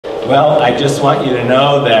Well, I just want you to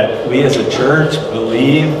know that we as a church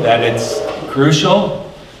believe that it's crucial,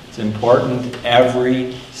 it's important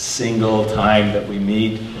every single time that we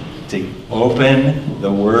meet to open the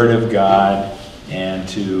Word of God and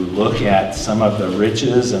to look at some of the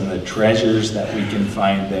riches and the treasures that we can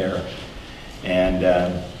find there.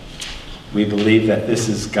 And we believe that this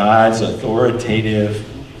is God's authoritative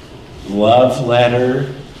love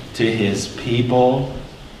letter to His people.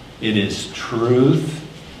 It is truth.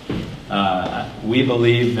 We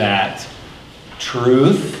believe that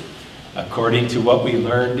truth, according to what we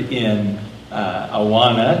learned in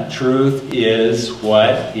Awana, truth is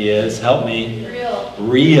what is, help me,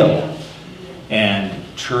 real. And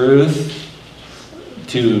truth,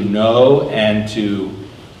 to know and to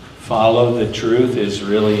follow the truth is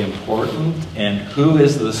really important. And who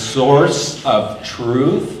is the source of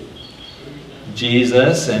truth?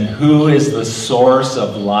 Jesus. And who is the source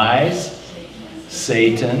of lies?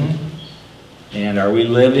 Satan. And are we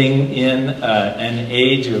living in an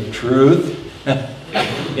age of truth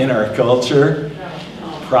in our culture?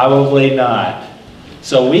 Probably not.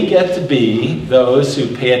 So we get to be those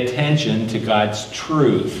who pay attention to God's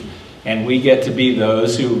truth. And we get to be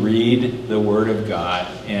those who read the Word of God.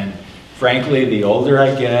 And frankly, the older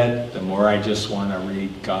I get, the more I just want to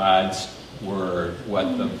read God's Word,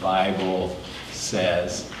 what the Bible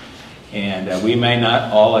says. And we may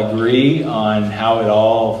not all agree on how it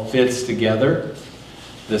all fits together,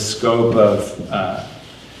 the scope of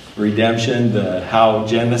redemption, how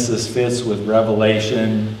Genesis fits with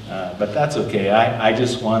Revelation, but that's okay. I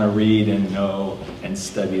just want to read and know and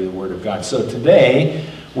study the Word of God. So today,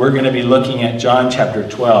 we're going to be looking at John chapter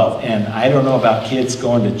 12. And I don't know about kids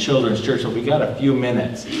going to children's church, so we got a few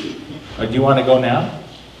minutes. Do you want to go now?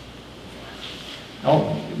 Oh,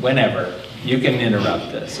 whenever. You can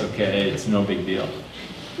interrupt this, okay? It's no big deal.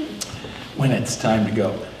 When it's time to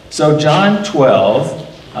go. So John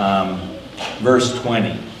 12, verse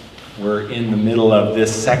 20. We're in the middle of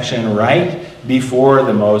this section right before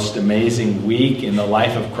the most amazing week in the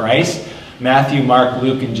life of Christ. Matthew, Mark,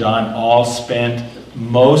 Luke, and John all spent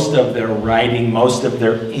most of their writing, most of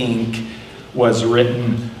their ink was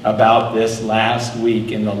written about this last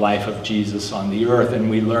week in the life of Jesus on the earth. And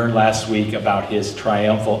we learned last week about his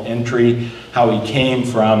triumphal entry, how he came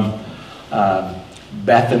from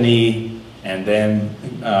Bethany and then,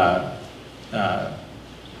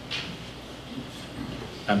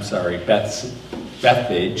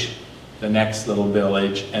 Bethphage, the next little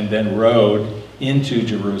village, and then rode into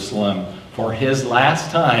Jerusalem for his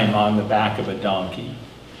last time on the back of a donkey.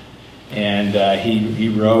 And he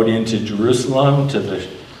rode into Jerusalem to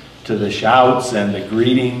the shouts and the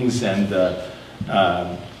greetings and the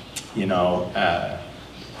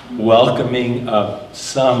welcoming of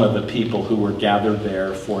some of the people who were gathered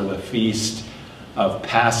there for the feast of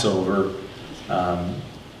Passover.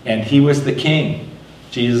 And he was the king.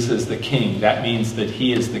 Jesus is the king. That means that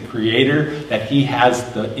he is the creator, that he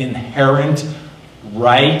has the inherent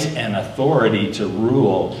right and authority to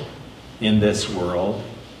rule in this world.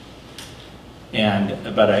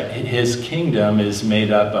 But his kingdom is made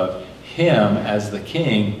up of him as the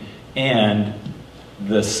king, and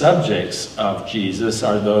the subjects of Jesus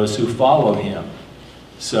are those who follow him.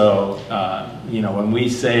 So, when we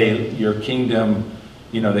say your kingdom,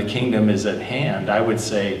 the kingdom is at hand, I would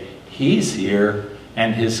say he's here,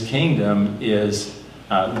 and his kingdom is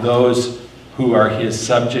those who are his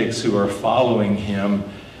subjects, who are following him.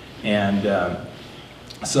 And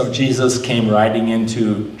so Jesus came riding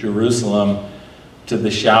into Jerusalem to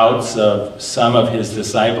the shouts of some of his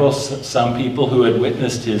disciples, some people who had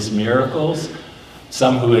witnessed his miracles,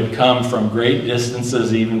 some who had come from great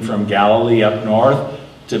distances, even from Galilee up north,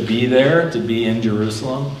 to be there, to be in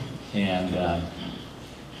Jerusalem. And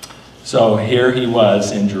so here he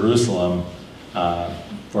was in Jerusalem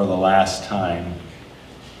for the last time.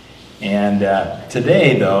 And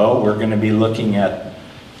today, though, we're going to be looking at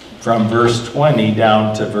from verse 20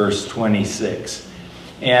 down to verse 26.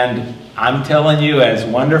 And I'm telling you, as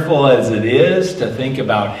wonderful as it is to think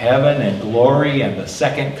about heaven and glory and the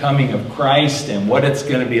second coming of Christ and what it's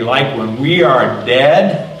going to be like when we are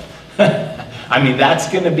dead, I mean,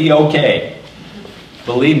 that's going to be okay.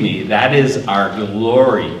 Believe me, that is our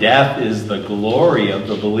glory. Death is the glory of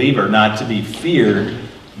the believer, not to be feared,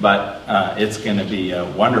 but it's going to be a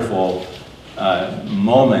wonderful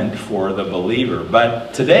moment for the believer.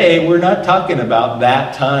 But today, we're not talking about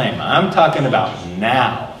that time. I'm talking about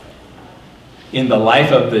now, in the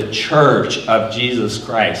life of the church of Jesus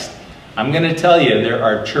Christ. I'm going to tell you, there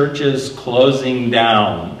are churches closing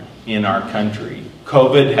down in our country.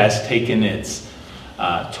 COVID has taken its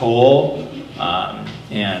toll,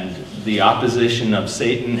 and the opposition of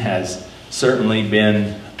Satan has certainly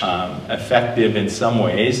been effective in some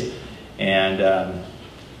ways, and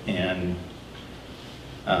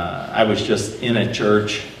I was just in a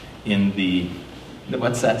church in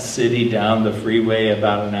what's that city down the freeway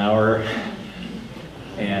about an hour,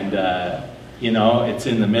 and you know, it's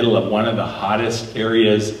in the middle of one of the hottest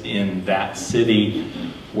areas in that city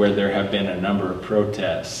where there have been a number of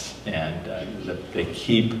protests, and they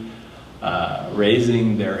keep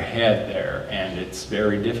raising their head there, and it's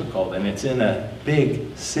very difficult, and it's in a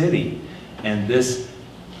big city, and this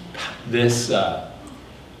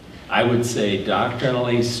I would say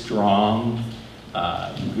doctrinally strong,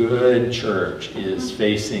 good church is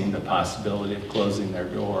facing the possibility of closing their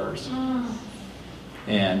doors.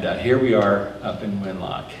 And here we are up in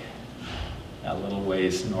Winlock, a little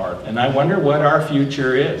ways north. And I wonder what our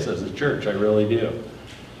future is as a church, I really do.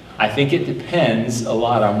 I think it depends a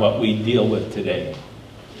lot on what we deal with today.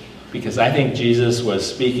 Because I think Jesus was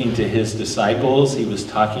speaking to his disciples, he was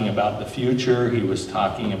talking about the future, he was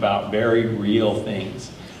talking about very real things.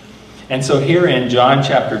 And so here in John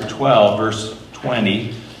chapter 12, verse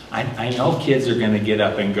 20, I know kids are going to get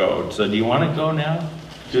up and go. So do you want to go now?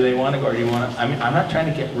 Do they want to go, or do you want to? I mean, I'm not trying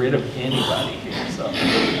to get rid of anybody here. So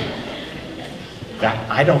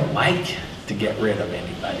I don't like to get rid of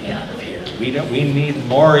anybody out of here. We need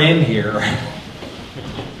more in here.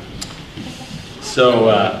 So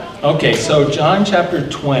okay, so John chapter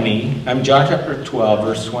 12,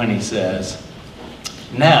 verse 20 says,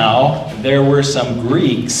 "Now there were some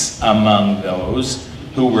Greeks among those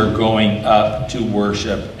who were going up to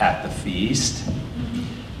worship at the feast.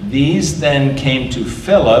 These then came to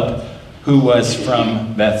Philip, who was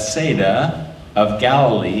from Bethsaida of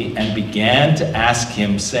Galilee, and began to ask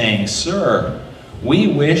him, saying, 'Sir, we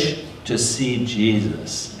wish to see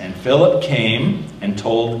Jesus.' And Philip came and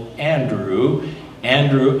told Andrew.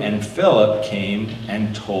 Andrew and Philip came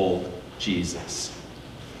and told Jesus.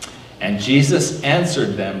 And Jesus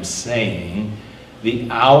answered them, saying, 'The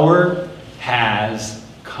hour has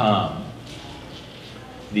come.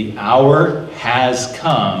 The hour has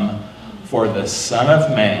come for the Son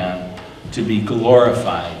of Man to be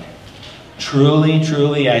glorified. Truly,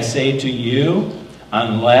 truly, I say to you,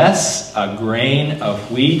 unless a grain of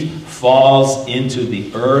wheat falls into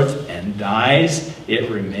the earth and dies, it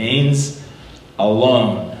remains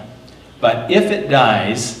alone. But if it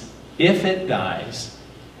dies,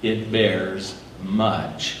 it bears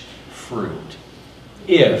much fruit.'"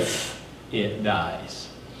 If it dies,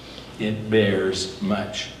 it bears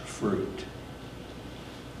much fruit.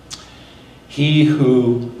 "He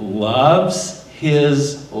who loves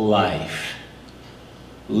his life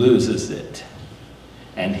loses it,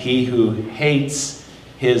 and he who hates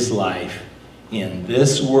his life in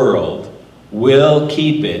this world will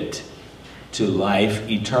keep it to life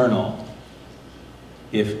eternal.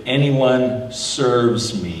 If anyone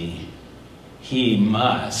serves me, he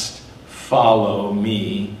must follow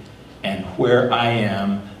me, and where I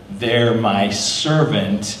am, there my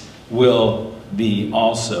servant will be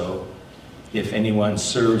also. If anyone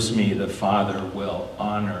serves me, the Father will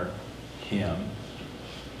honor him."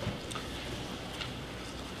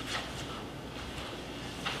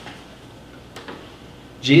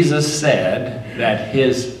 Jesus said that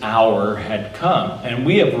his hour had come. And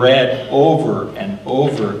we have read over and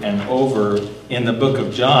over and over in the book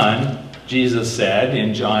of John. Jesus said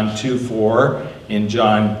in John 2:4, in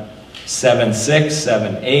John 7:6,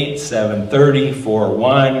 7:8, 7:30,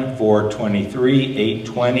 4:1, 4:23,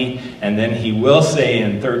 8:20, and then he will say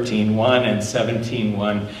in 13:1 and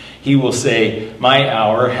 17:1, he will say, "My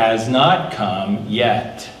hour has not come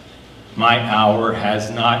yet. My hour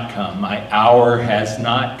has not come. My hour has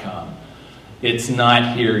not come. It's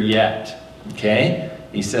not here yet." Okay?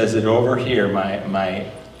 He says it over here,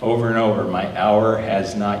 over and over, "My hour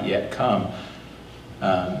has not yet come.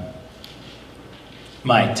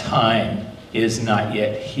 My time is not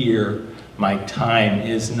yet here. My time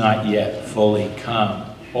is not yet fully come."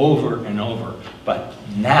 Over and over. But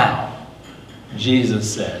now,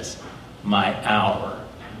 Jesus says, "My hour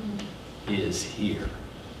is here."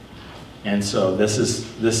 And so this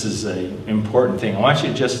is an important thing. I want you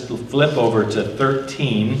to just flip over to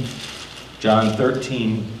 13, John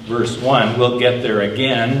 13, verse 1. We'll get there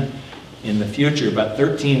again in the future, but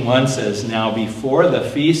 13:1 says, "Now before the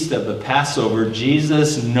feast of the Passover,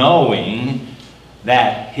 Jesus, knowing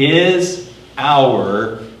that his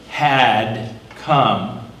hour had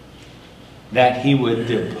come, that he would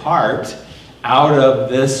depart out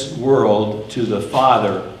of this world to the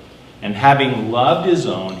Father, and having loved his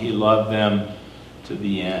own, he loved them to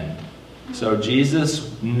the end." So Jesus,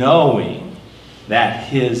 knowing that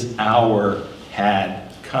his hour had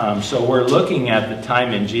come. So we're looking at the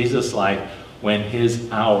time in Jesus' life when his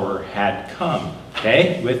hour had come.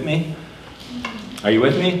 Okay, with me? Are you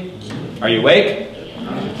with me? Are you awake?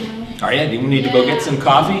 Are you? Do you need to go get some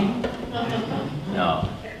coffee? No.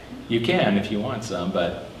 You can if you want some,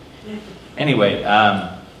 but anyway,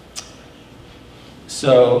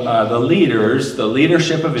 the leaders, the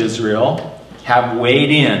leadership of Israel, have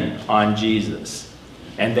weighed in on Jesus.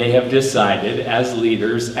 And they have decided, as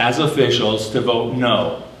leaders, as officials, to vote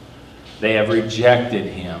no. They have rejected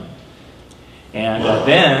him. And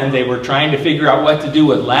then they were trying to figure out what to do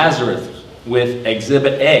with Lazarus, with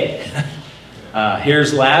Exhibit A.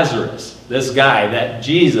 Here's Lazarus, this guy, that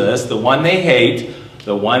Jesus, the one they hate,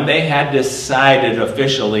 the one they had decided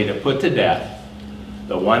officially to put to death,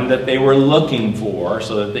 the one that they were looking for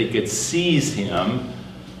so that they could seize him.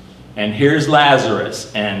 And here's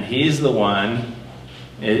Lazarus, and he's the one.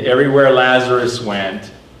 Everywhere Lazarus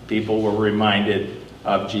went, people were reminded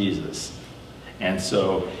of Jesus. And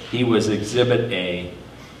so he was Exhibit A.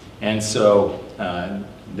 And so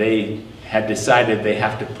they had decided they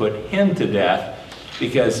have to put him to death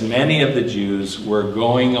because many of the Jews were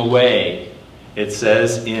going away. It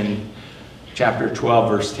says in chapter 12,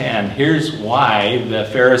 verse 10, here's why the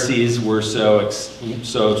Pharisees were so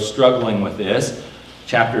struggling with this.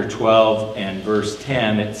 Chapter 12 and verse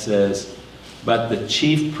 10, it says, but the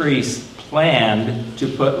chief priests planned to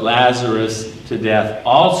put Lazarus to death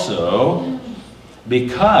also,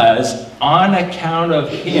 because on account of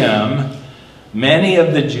him, many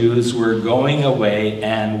of the Jews were going away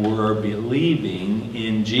and were believing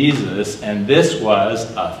in Jesus, and this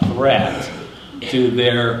was a threat to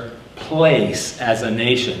their place as a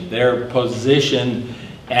nation, their position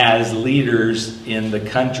as leaders in the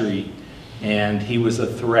country, and he was a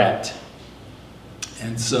threat.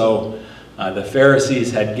 And so the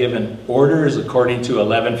Pharisees had given orders according to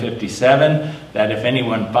 1157 that if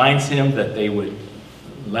anyone finds him, that they would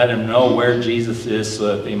let him know where Jesus is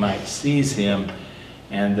so that they might seize him.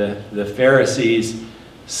 And the Pharisees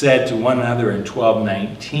said to one another in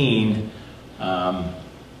 12:19,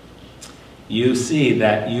 you see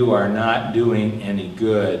that you are not doing any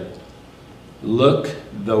good. Look,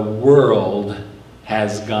 the world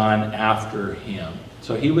has gone after him.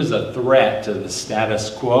 So he was a threat to the status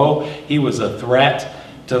quo. He was a threat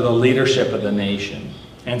to the leadership of the nation.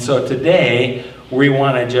 And so today, we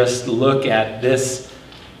want to just look at this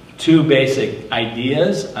two basic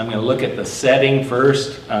ideas. I'm going to look at the setting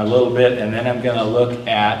first a little bit, and then I'm going to look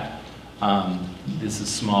at, this is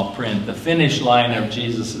small print, the finish line of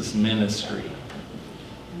Jesus' ministry.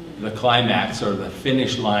 The climax, or the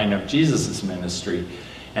finish line of Jesus' ministry.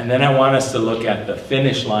 And then I want us to look at the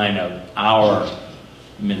finish line of our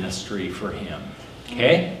ministry for him.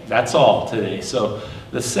 Okay? That's all today. So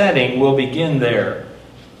the setting, we'll begin there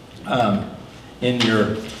in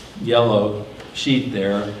your yellow sheet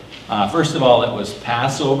there. First of all, it was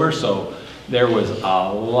Passover, so there was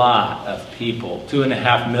a lot of people,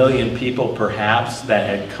 2.5 million people perhaps, that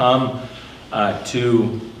had come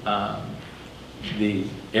to the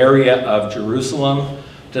area of Jerusalem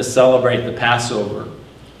to celebrate the Passover.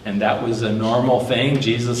 And that was a normal thing.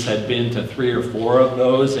 Jesus had been to 3 or 4 of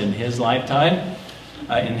those in his lifetime,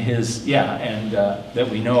 that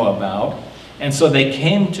we know about. And so they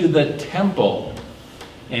came to the temple.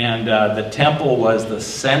 And the temple was the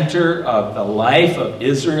center of the life of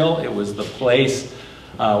Israel. It was the place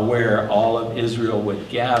where all of Israel would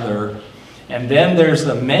gather. And then there's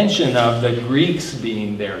the mention of the Greeks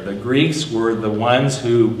being there. The Greeks were the ones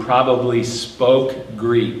who probably spoke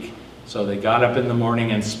Greek. So they got up in the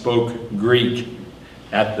morning and spoke Greek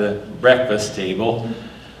at the breakfast table.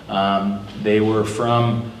 They were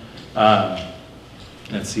from,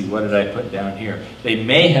 let's see, what did I put down here? They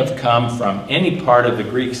may have come from any part of the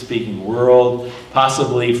Greek-speaking world,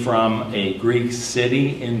 possibly from a Greek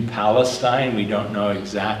city in Palestine. We don't know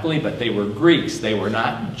exactly, but they were Greeks. They were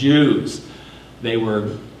not Jews. They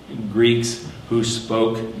were Greeks who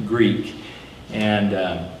spoke Greek. And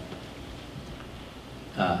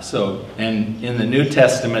and in the New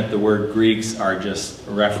Testament, the word Greeks are just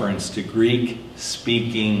a reference to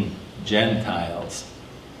Greek-speaking Gentiles.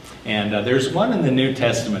 And there's one in the New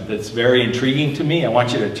Testament that's very intriguing to me. I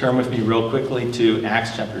want you to turn with me real quickly to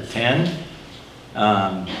Acts chapter 10.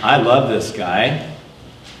 I love this guy.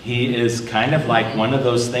 He is kind of like one of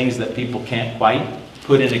those things that people can't quite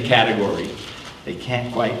put in a category. They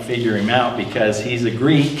can't quite figure him out because he's a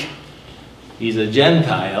Greek, he's a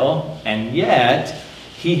Gentile, and yet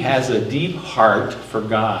he has a deep heart for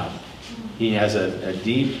God. He has a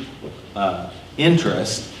deep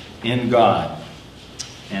interest in God.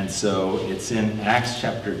 And so it's in Acts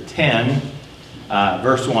chapter 10,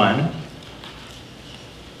 verse 1.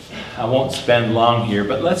 I won't spend long here,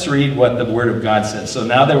 but let's read what the Word of God says. So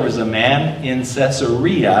now there was a man in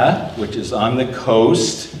Caesarea, which is on the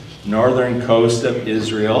coast, northern coast of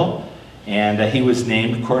Israel, and he was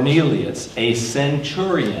named Cornelius, a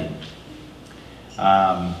centurion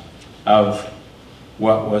of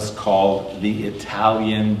what was called the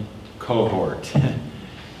Italian cohort.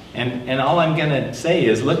 And all I'm going to say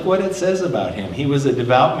is, look what it says about him. He was a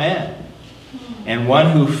devout man and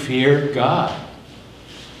one who feared God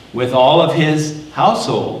with all of his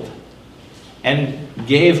household, and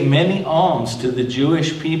gave many alms to the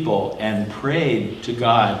Jewish people and prayed to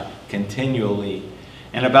God continually.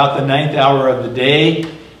 And about the 9th hour of the day,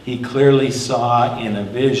 he clearly saw in a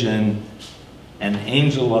vision an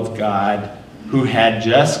angel of God who had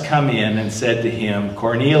just come in and said to him,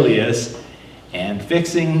 Cornelius, and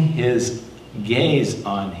fixing his gaze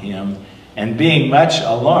on him and being much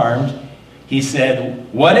alarmed, he said,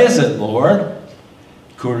 "What is it, Lord?"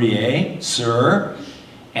 "Kyrie, sir."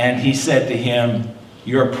 And he said to him,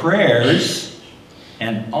 "Your prayers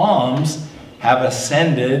and alms have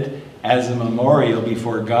ascended as a memorial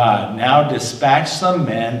before God. Now dispatch some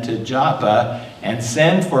men to Joppa and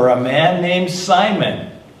send for a man named Simon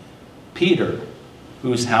Peter,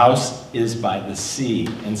 whose house is by the sea."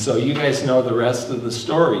 And so you guys know the rest of the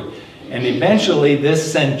story. And eventually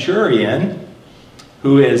this centurion,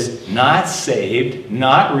 who is not saved,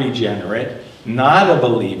 not regenerate, not a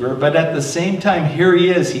believer, but at the same time, here he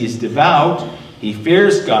is, he's devout, he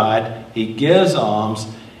fears God, he gives alms,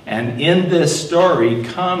 and in this story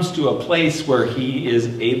comes to a place where he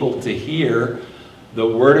is able to hear the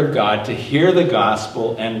Word of God, to hear the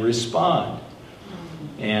gospel and respond.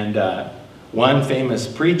 And one famous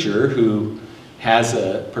preacher who has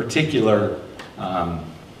a particular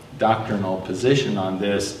doctrinal position on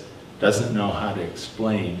this doesn't know how to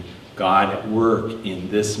explain God at work in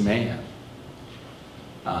this man.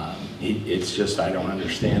 It's just, I don't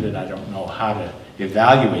understand it. I don't know how to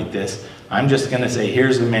evaluate this. I'm just going to say,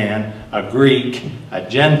 here's a man, a Greek, a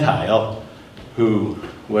Gentile, who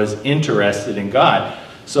was interested in God.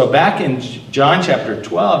 So back in John chapter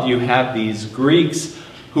 12, you have these Greeks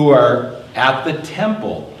who are at the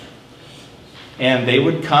temple. And they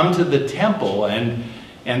would come to the temple, and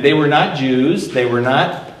they were not Jews. They were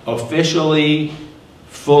not officially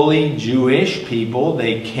fully Jewish people.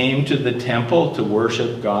 They came to the temple to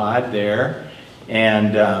worship God there,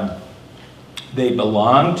 and they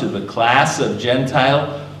belonged to the class of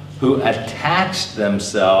Gentile who attached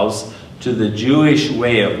themselves to the Jewish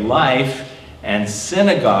way of life and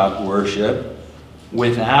synagogue worship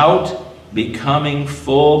without becoming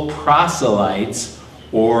full proselytes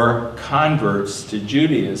or converts to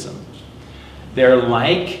Judaism. They're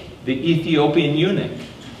like the Ethiopian eunuch.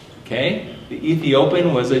 Okay? The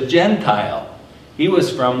Ethiopian was a Gentile. He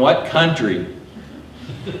was from what country?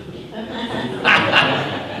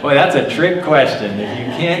 Boy, that's a trick question. If you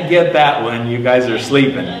can't get that one, you guys are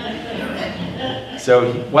sleeping.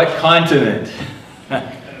 So, what continent?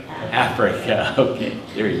 Africa. Okay,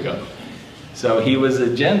 there you go. So he was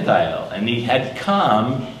a Gentile, and he had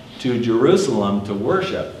come to Jerusalem to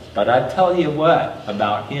worship. But I tell you what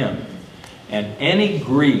about him. And any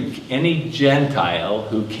Greek, any Gentile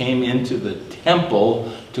who came into the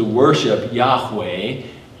temple to worship Yahweh,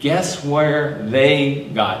 guess where they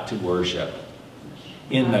got to worship?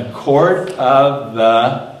 In the court of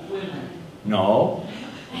the... No.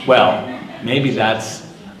 Well, maybe that's...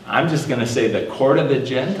 I'm just going to say the court of the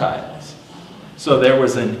Gentiles. So there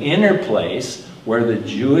was an inner place where the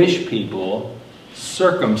Jewish people,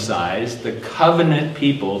 circumcised, the covenant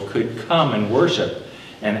people, could come and worship.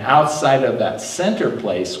 And outside of that center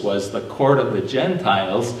place was the court of the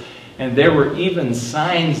Gentiles, and there were even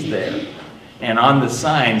signs there. And on the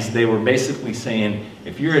signs, they were basically saying,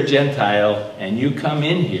 if you're a Gentile and you come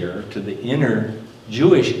in here to the inner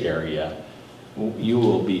Jewish area, you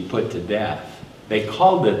will be put to death. They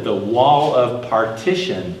called it the wall of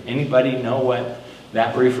partition. Anybody know what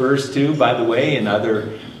that refers to, by the way, in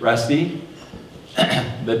other Rusty?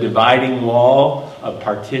 The dividing wall of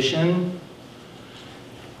partition.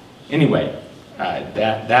 Anyway,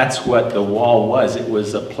 that's what the wall was. It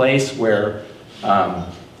was a place where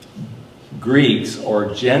Greeks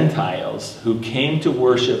or Gentiles who came to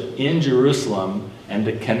worship in Jerusalem and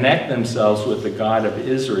to connect themselves with the God of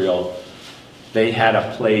Israel, they had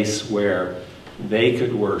a place where they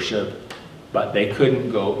could worship, but they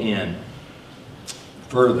couldn't go in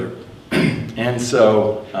further. And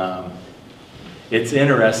so it's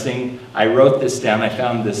interesting. I wrote this down. I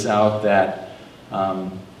found this out that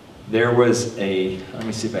there was a, let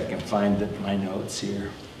me see if I can find my notes here.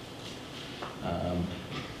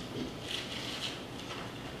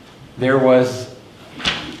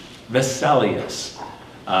 Vesalius.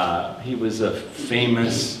 He was a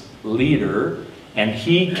famous leader, and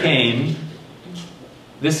he came,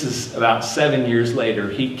 this is about 7 years later,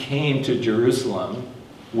 he came to Jerusalem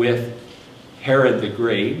with Herod the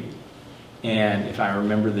Great, and if I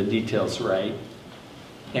remember the details right,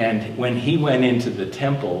 and when he went into the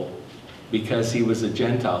temple, because he was a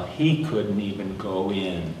Gentile, he couldn't even go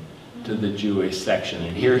in to the Jewish section.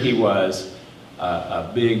 And here he was, a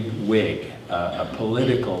big wig, a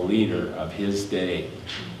political leader of his day.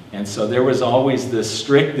 And so there was always this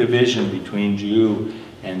strict division between Jew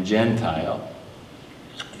and Gentile.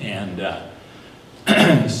 And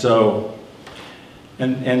so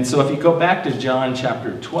if you go back to John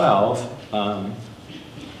chapter 12,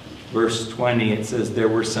 verse 20, it says, there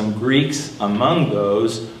were some Greeks among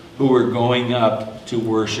those who were going up to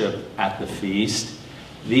worship at the feast.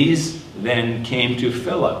 These then came to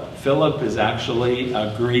Philip. Philip is actually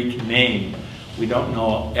a Greek name. We don't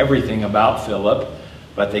know everything about Philip,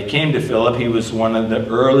 but they came to Philip. He was one of the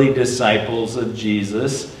early disciples of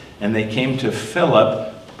Jesus, and they came to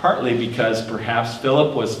Philip partly because perhaps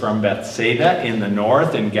Philip was from Bethsaida in the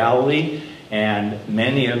north in Galilee, and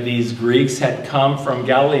many of these Greeks had come from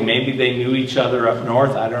Galilee. Maybe they knew each other up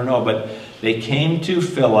north, I don't know, but they came to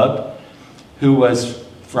Philip, who was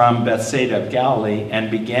from Bethsaida of Galilee, and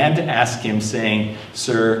began to ask him, saying,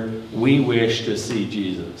 Sir, we wish to see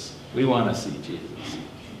Jesus. We want to see Jesus.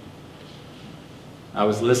 I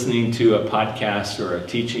was listening to a podcast or a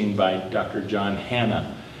teaching by Dr. John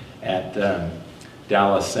Hanna at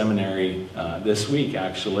Dallas Seminary this week,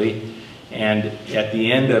 actually. And at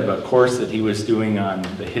the end of a course that he was doing on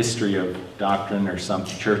the history of doctrine or some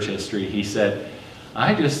church history, he said,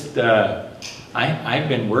 I've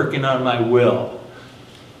been working on my will,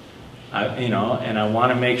 and I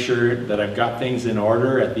want to make sure that I've got things in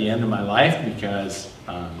order at the end of my life because,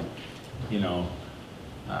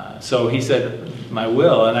 so he said, my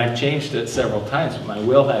will, and I've changed it several times, but my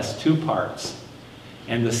will has two parts.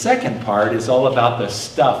 And the second part is all about the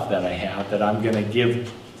stuff that I have that I'm going to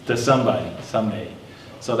give to somebody someday.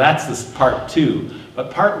 So that's this part two.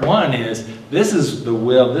 But part one is, this is the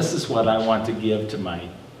will, this is what I want to give to my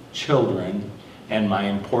children and my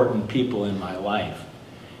important people in my life.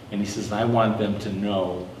 And he says, I want them to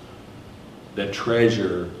know the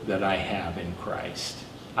treasure that I have in Christ.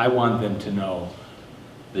 I want them to know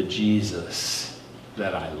the Jesus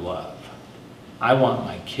that I love. I want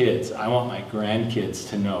my kids, I want my grandkids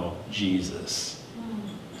to know Jesus.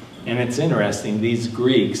 And it's interesting, these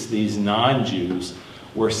Greeks, these non-Jews,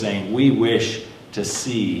 were saying, we wish to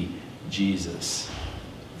see Jesus.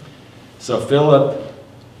 So Philip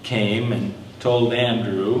came and told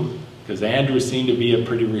Andrew, because Andrew seemed to be a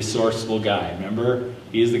pretty resourceful guy. Remember?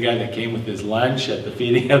 He's the guy that came with his lunch at the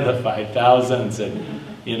feeding of the 5,000 and said,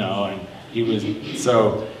 and he was,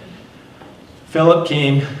 so Philip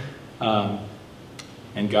came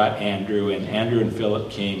and got Andrew, and Andrew and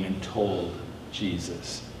Philip came and told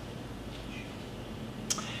Jesus.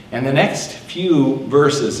 And the next few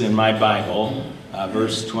verses in my Bible,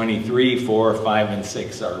 verse 23, 4, 5, and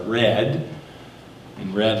 6 are red,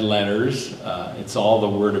 in red letters. It's all the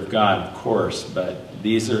Word of God, of course, but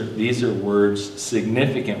these are words,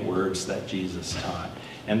 significant words that Jesus taught.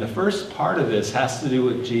 And the first part of this has to do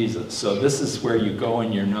with Jesus. So this is where you go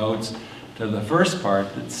in your notes to the first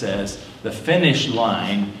part that says the finish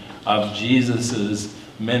line of Jesus's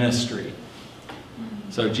ministry.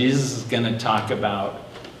 So Jesus is going to talk about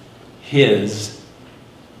his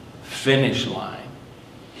finish line,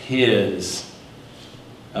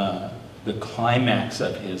 the climax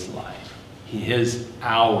of his life, his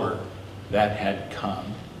hour that had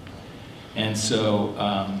come. And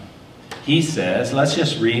so he says, let's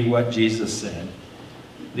just read what Jesus said.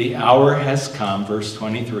 The hour has come, verse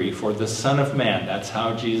 23, for the Son of Man. That's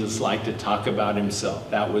how Jesus liked to talk about himself.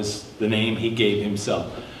 That was the name he gave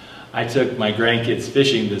himself. I took my grandkids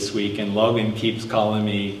fishing this week, and Logan keeps calling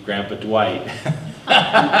me Grandpa Dwight.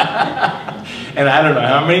 And I don't know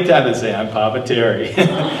how many times I say, I'm Papa Terry.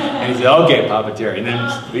 And he'd say, okay, Papa Terry. And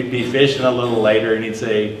then we'd be fishing a little later, and he'd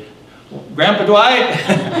say, Grandpa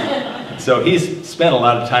Dwight. So he's spent a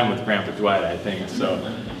lot of time with Grandpa Dwight, I think. So,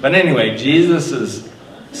 but anyway, Jesus'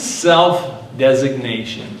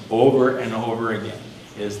 self-designation over and over again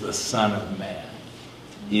is the Son of Man.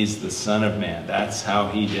 He's the Son of Man. That's how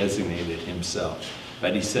he designated himself.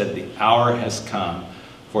 But he said the hour has come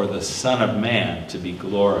for the Son of Man to be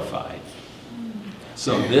glorified.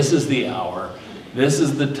 So this is the hour. This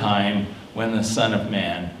is the time when the Son of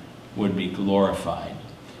Man would be glorified.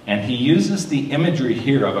 And he uses the imagery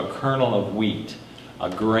here of a kernel of wheat, a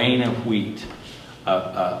grain of wheat,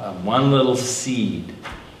 one little seed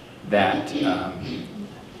that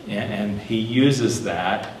And he uses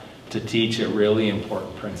that to teach a really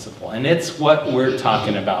important principle. And it's what we're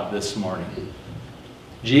talking about this morning.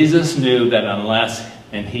 Jesus knew that unless,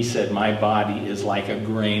 and he said, my body is like a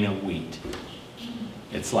grain of wheat.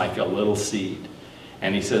 It's like a little seed.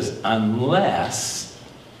 And he says, unless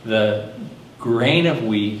the grain of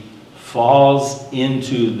wheat falls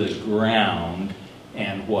into the ground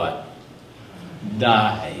and what?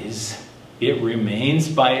 Dies, it remains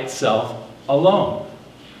by itself alone.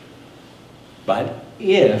 But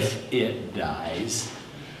if it dies,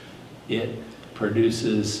 it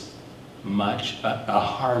produces a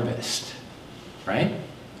harvest, right?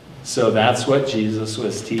 So that's what Jesus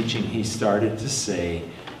was teaching. He started to say,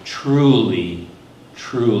 truly,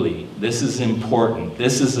 truly, this is important.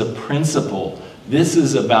 This is a principle. This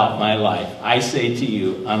is about my life. I say to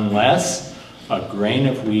you, unless a grain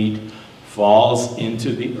of wheat falls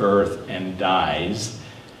into the earth and dies,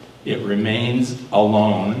 it remains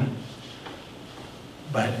alone.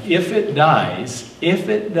 But if it dies, it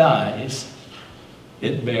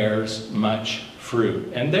bears much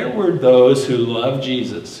fruit. And there were those who loved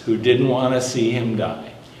Jesus who didn't want to see him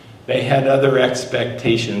die. They had other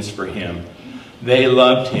expectations for him. They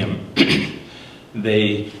loved him.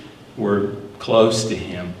 They were close to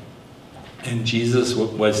him. And Jesus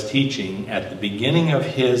was teaching at the beginning of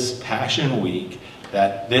his Passion Week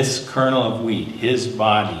that this kernel of wheat, his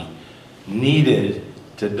body, needed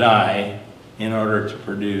to die in order to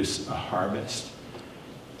produce a harvest.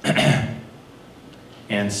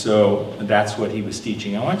 And so that's what he was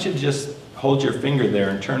teaching. I want you to just hold your finger there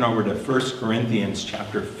and turn over to 1 Corinthians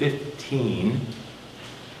chapter 15.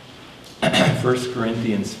 1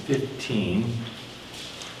 Corinthians 15.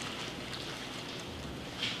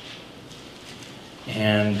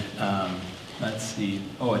 And let's see.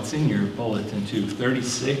 Oh, it's in your bulletin too.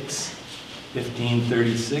 36.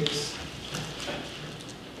 15:36.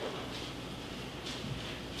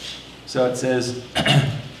 So it says,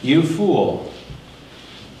 you fool,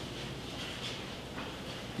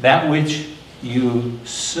 that which you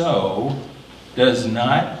sow does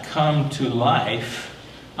not come to life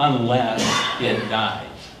unless it dies.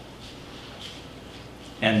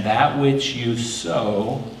 And that which you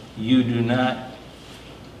sow, you do not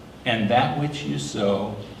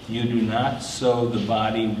sow the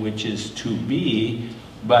body which is to be,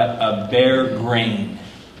 but a bare grain,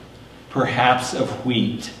 perhaps of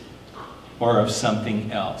wheat, or of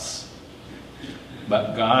something else.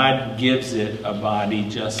 But God gives it a body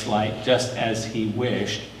just as he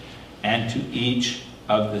wished, and to each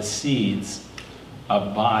of the seeds a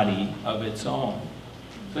body of its own.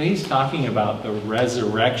 So he's talking about the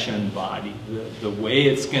resurrection body, the way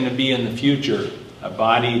it's going to be in the future. A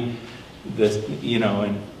body,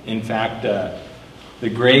 in fact, the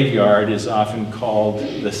graveyard is often called,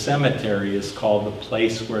 the cemetery is called the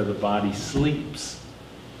place where the body sleeps,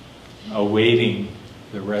 awaiting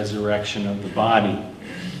the resurrection of the body.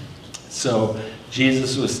 So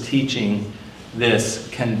Jesus was teaching this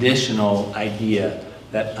conditional idea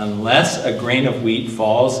that unless a grain of wheat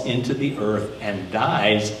falls into the earth and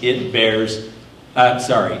dies, it bears much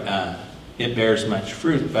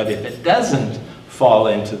fruit. But if it doesn't fall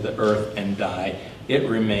into the earth and die, it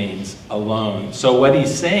remains alone. So what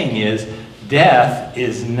he's saying is, death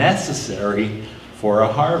is necessary for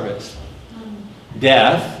a harvest.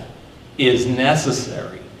 Death is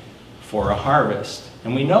necessary for a harvest.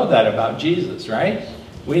 And we know that about Jesus, right?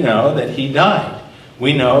 We know that he died.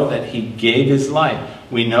 We know that he gave his life.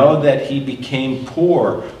 We know that he became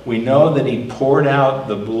poor. We know that he poured out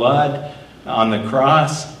the blood on the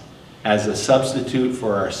cross as a substitute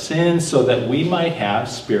for our sins so that we might have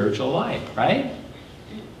spiritual life, right?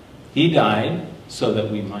 He died so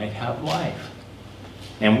that we might have life.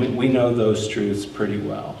 And we know those truths pretty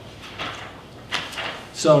well.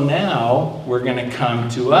 So now we're going to come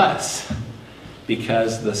to us,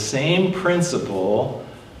 because the same principle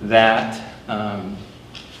that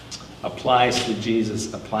applies to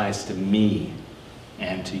Jesus applies to me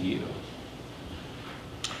and to you.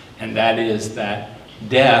 And that is that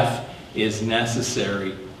death is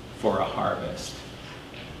necessary for a harvest.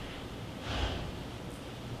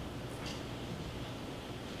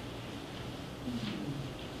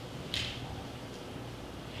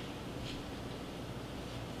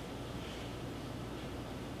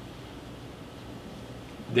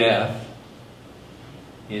 Death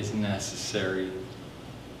is necessary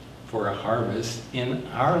for a harvest in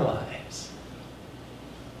our lives.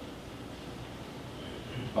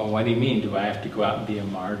 Oh, what do you mean? Do I have to go out and be a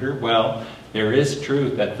martyr? Well, there is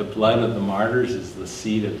truth that the blood of the martyrs is the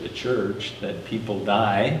seed of the church, that people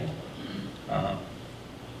die.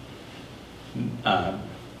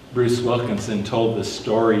 Bruce Wilkinson told the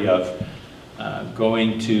story of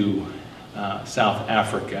going to South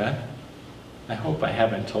Africa. I hope I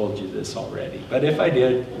haven't told you this already, but if I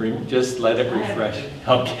did, just let it refresh.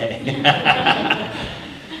 Okay.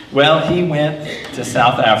 Well, he went to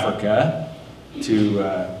South Africa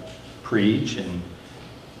to preach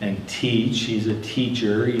and teach. He's a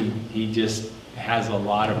teacher. He just has a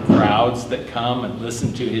lot of crowds that come and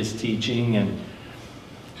listen to his teaching,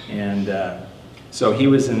 and so he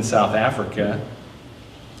was in South Africa,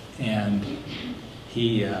 and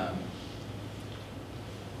he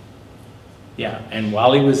and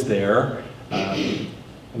while he was there,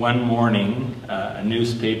 one morning a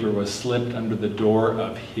newspaper was slipped under the door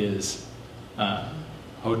of his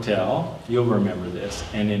hotel. You'll remember this.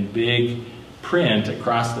 And in big print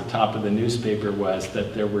across the top of the newspaper was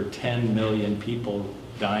that there were 10 million people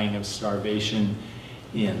dying of starvation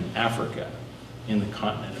in Africa, in the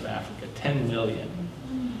continent of Africa. 10 million.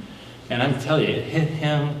 And I'm telling you, it hit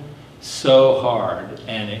him so hard,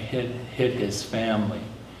 and it hit his family.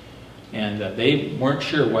 And they weren't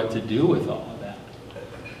sure what to do with all of that.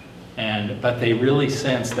 But they really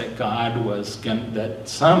sensed that that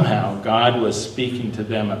somehow God was speaking to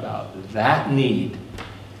them about that need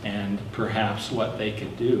and perhaps what they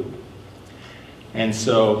could do. And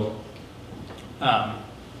so, and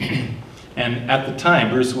at the time,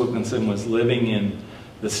 Bruce Wilkinson was living in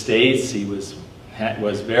the States. He was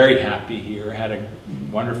very happy here, had a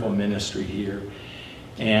wonderful ministry here.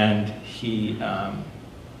 And he,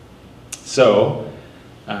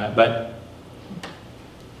 but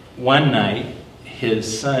one night,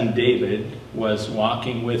 his son David was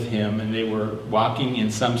walking with him, and they were walking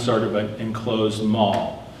in some sort of an enclosed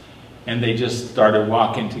mall. And they just started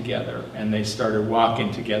walking together, and they started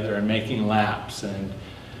walking together and making laps. And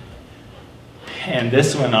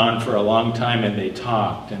this went on for a long time, and they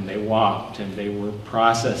talked, and they walked, and they were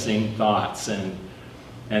processing thoughts, and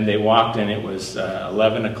they walked, and it was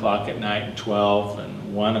 11 o'clock at night, and 12,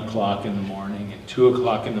 and 1 o'clock in the morning, and 2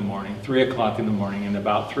 o'clock in the morning, 3 o'clock in the morning, and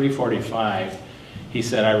about 3:45, he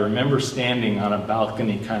said, I remember standing on a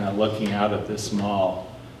balcony kind of looking out at this mall,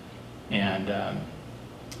 and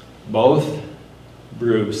both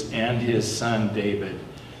Bruce and his son David,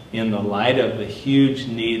 in the light of the huge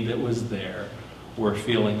need that was there, were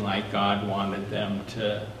feeling like God wanted them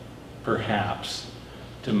to perhaps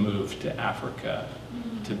to move to Africa,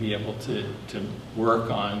 to be able to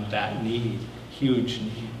work on that need, huge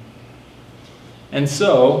need. And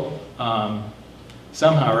so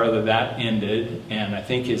somehow or other that ended, and I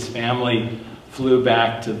think his family flew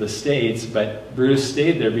back to the States, but Bruce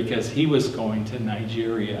stayed there because he was going to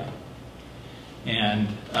Nigeria. And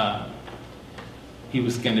he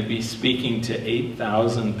was going to be speaking to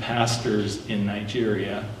 8,000 pastors in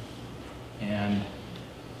Nigeria. And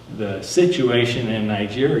the situation in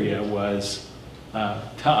Nigeria was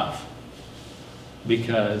tough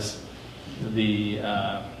because the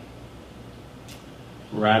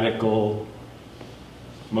radical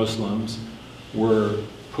Muslims were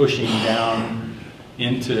pushing down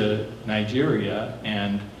into Nigeria,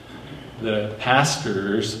 and the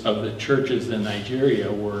pastors of the churches in Nigeria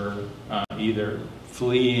were either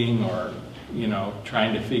fleeing or,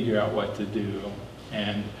 trying to figure out what to do.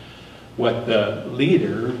 And what the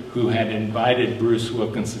leader who had invited Bruce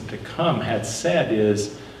Wilkinson to come had said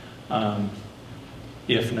is,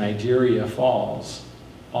 if Nigeria falls,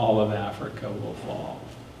 all of Africa will fall.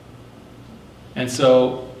 And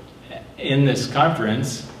so in this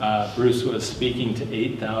conference, Bruce was speaking to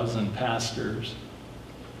 8,000 pastors,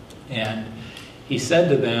 and he said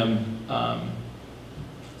to them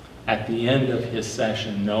at the end of his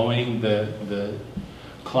session, knowing the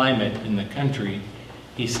climate in the country,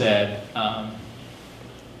 he said,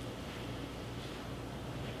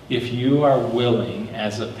 if you are willing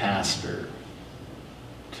as a pastor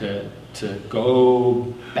to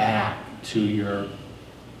go back to your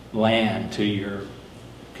land, to your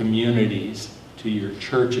communities, to your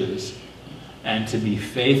churches, and to be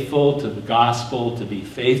faithful to the gospel, to be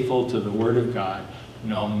faithful to the Word of God,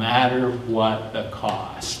 no matter what the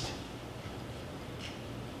cost,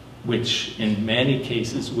 which in many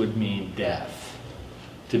cases would mean death.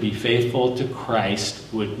 To be faithful to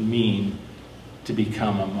Christ would mean to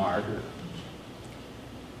become a martyr.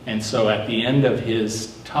 And so at the end of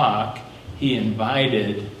his talk, he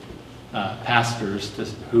invited pastors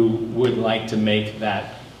who would like to make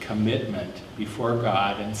that commitment before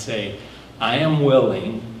God and say, I am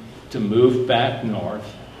willing to move back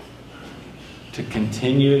north, to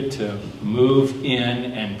continue to move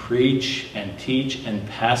in and preach and teach and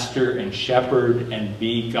pastor and shepherd and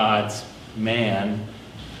be God's man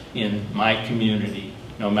in my community,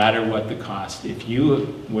 no matter what the cost. If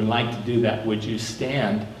you would like to do that, would you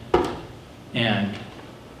stand? And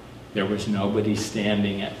there was nobody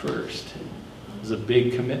standing at first. It was a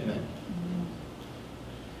big commitment.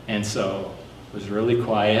 And so it was really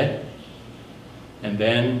quiet. And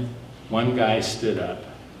then one guy stood up,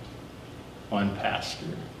 one pastor.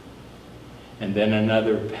 And then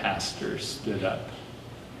another pastor stood up.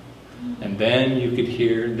 And then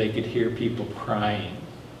they could hear people crying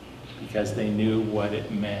because they knew what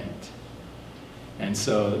it meant. And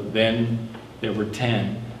so then there were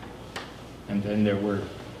 10, and then there were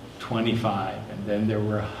 25, and then there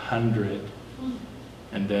were 100,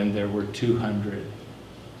 and then there were 200,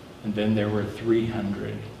 and then there were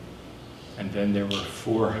 300, and then there were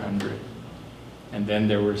 400, and then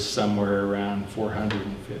there was somewhere around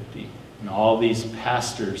 450. And all these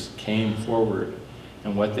pastors came forward,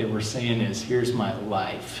 and what they were saying is, here's my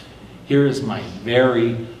life. Here is my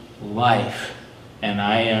very life.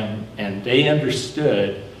 And they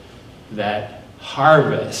understood that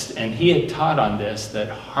harvest, and he had taught on this, that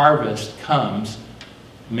harvest comes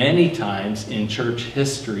many times in church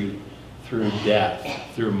history through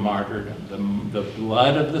death, through martyrdom. The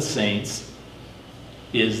blood of the saints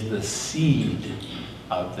is the seed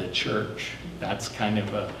of the church. That's kind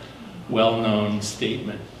of a well-known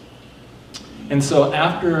statement. And so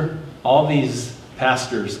after all these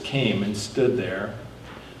pastors came and stood there,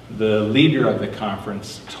 the leader of the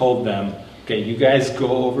conference told them, okay, you guys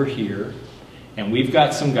go over here, and we've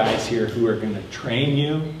got some guys here who are going to train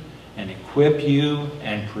you and equip you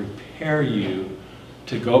and prepare you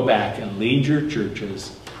to go back and lead your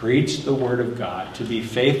churches, preach the Word of God, to be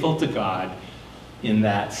faithful to God in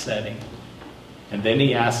that setting. And then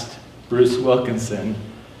he asked Bruce Wilkinson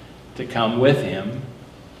to come with him,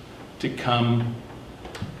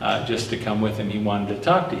 just to come with him. He wanted to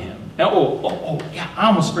talk to him. Now, yeah, I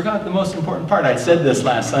almost forgot the most important part. I said this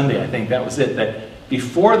last Sunday, I think that was it, that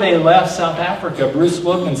before they left South Africa, Bruce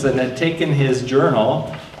Wilkinson had taken his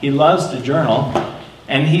journal. He loves to journal.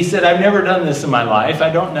 And he said, I've never done this in my life. I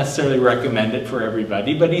don't necessarily recommend it for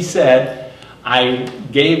everybody. But he said, I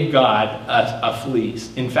gave God a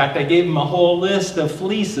fleece. In fact, I gave him a whole list of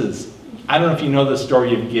fleeces. I don't know if you know the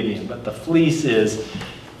story of Gideon, but the fleece is,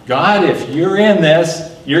 God, if you're in this,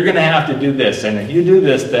 you're going to have to do this. And if you do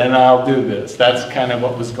this, then I'll do this. That's kind of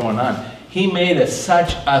what was going on. He made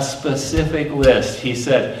such a specific list. He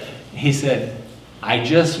said, I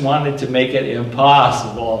just wanted to make it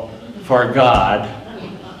impossible for God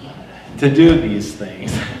to do these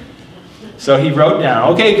things. So he wrote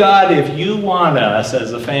down, okay, God, if you want us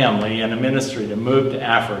as a family and a ministry to move to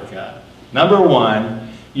Africa, number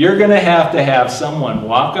one, you're going to have someone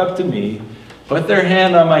walk up to me, put their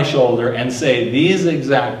hand on my shoulder, and say these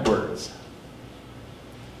exact words.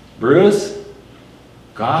 Bruce,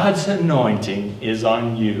 God's anointing is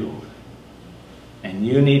on you, and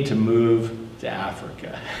you need to move to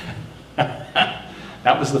Africa.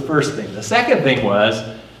 That was the first thing. The second thing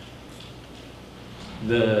was,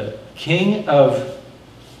 the king of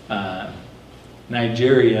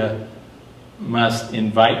Nigeria must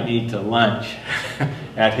invite me to lunch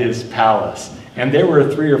at his palace. And there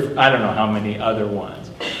were 3 or 4, I don't know how many other ones.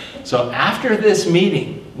 So after this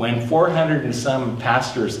meeting, when 400 and some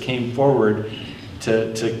pastors came forward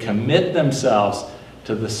to commit themselves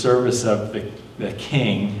to the service of the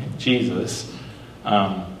King, Jesus,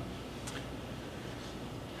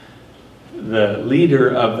 the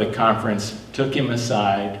leader of the conference took him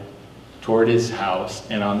aside toward his house,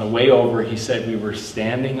 and on the way over, he said we were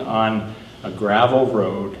standing on a gravel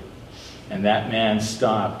road, and that man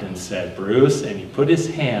stopped and said, Bruce, and he put his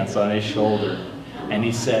hands on his shoulder, and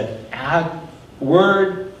he said,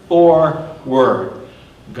 word for word,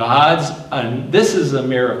 this is a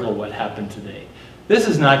miracle what happened today. This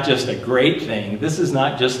is not just a great thing. This is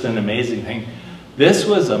not just an amazing thing. This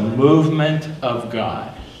was a movement of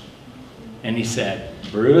God. And he said,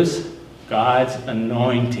 Bruce, God's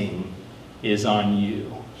anointing is on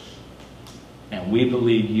you. And we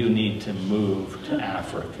believe you need to move to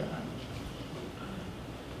Africa.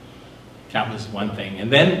 That was one thing.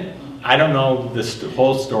 And then, I don't know this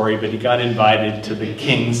whole story, but he got invited to the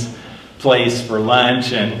king's place for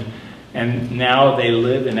lunch, and now they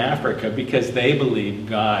live in Africa because they believe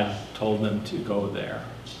God told them to go there.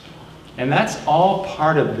 And that's all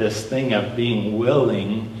part of this thing of being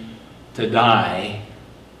willing to die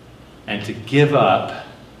and to give up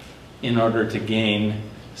in order to gain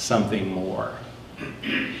something more.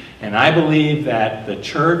 And I believe that the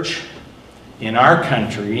church in our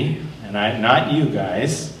country, and not you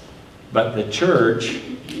guys, but the church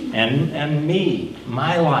and me,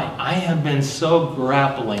 my life, I have been so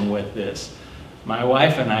grappling with this. My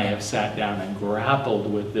wife and I have sat down and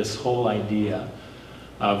grappled with this whole idea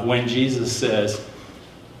of when Jesus says,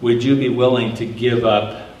 would you be willing to give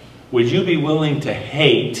up? Would you be willing to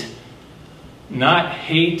hate? Not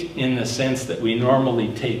hate in the sense that we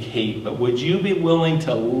normally take hate, but would you be willing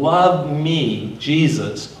to love me,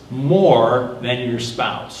 Jesus, more than your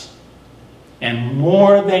spouse, and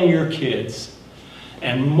more than your kids,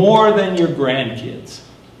 and more than your grandkids?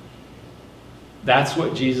 That's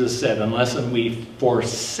what Jesus said, unless we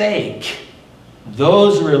forsake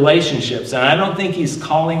those relationships. And I don't think he's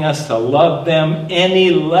calling us to love them any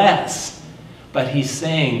less, but he's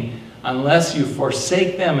saying, unless you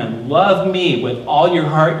forsake them and love me with all your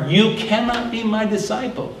heart, you cannot be my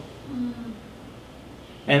disciple.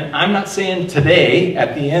 And I'm not saying today,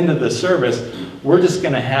 at the end of the service, we're just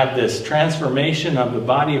going to have this transformation of the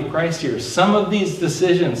body of Christ here. Some of these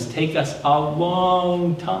decisions take us a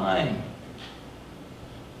long time.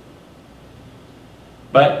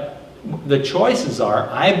 But the choices are,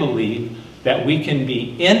 I believe, that we can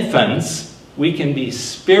be infants, we can be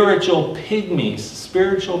spiritual pygmies,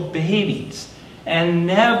 spiritual babies, and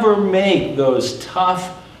never make those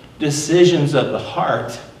tough decisions of the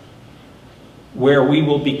heart where we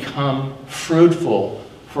will become fruitful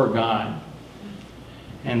for God.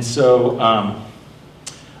 And so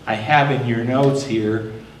I have in your notes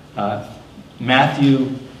here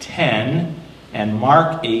Matthew 10 and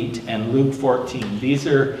Mark 8 and Luke 14. These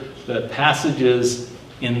are the passages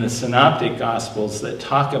in the Synoptic Gospels that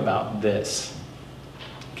talk about this.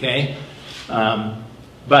 Okay?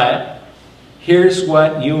 But here's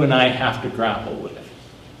what you and I have to grapple with.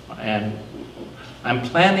 And I'm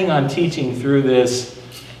planning on teaching through this,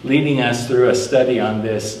 leading us through a study on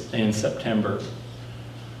this in September.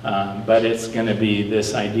 But it's going to be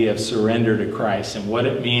this idea of surrender to Christ and what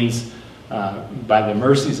it means. By the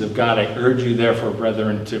mercies of God, I urge you therefore,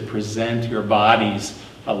 brethren, to present your bodies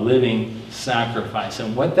a living sacrifice,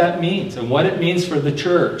 and what that means and what it means for the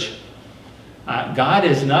church. God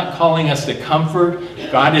is not calling us to comfort.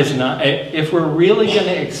 God is not, if we're really going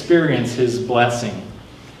to experience his blessing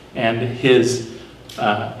and his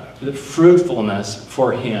the fruitfulness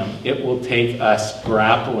for him, it will take us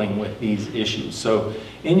grappling with these issues. So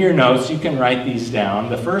in your notes, you can write these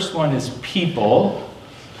down. The first one is people.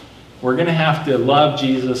 We're going to have to love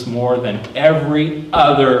Jesus more than every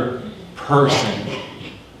other person.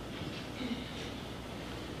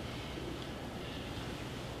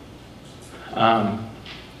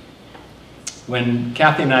 When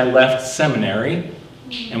Kathy and I left seminary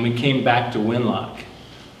and we came back to Winlock,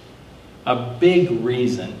 a big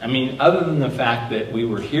reason, I mean, other than the fact that we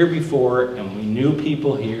were here before and we knew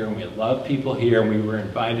people here and we loved people here and we were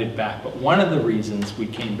invited back, but one of the reasons we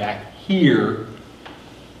came back here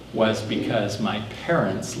was because my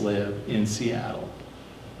parents live in Seattle.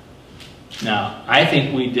 Now, I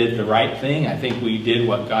think we did the right thing. I think we did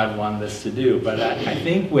what God wanted us to do. But I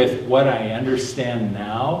think with what I understand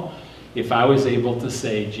now, if I was able to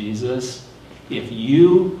say, Jesus, if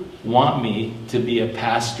you want me to be a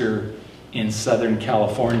pastor in Southern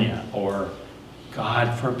California, or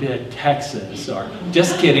God forbid, Texas, or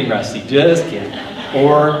just kidding, Rusty, just kidding,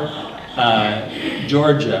 or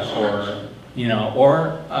Georgia, or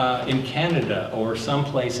in Canada or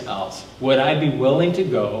someplace else, would I be willing to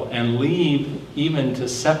go and leave, even to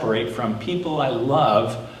separate from people I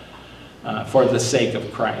love for the sake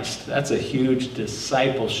of Christ? That's a huge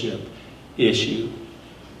discipleship issue.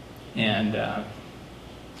 And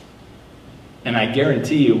I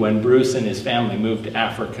guarantee you, when Bruce and his family moved to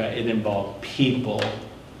Africa, it involved people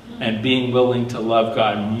and being willing to love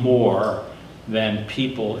God more than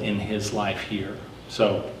people in his life here.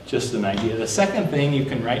 So, just an idea. The second thing you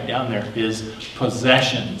can write down there is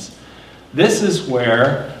possessions. This is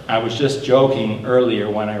where, I was just joking earlier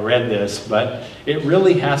when I read this, but it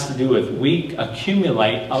really has to do with we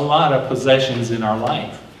accumulate a lot of possessions in our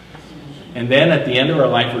life. And then at the end of our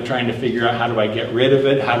life, we're trying to figure out, how do I get rid of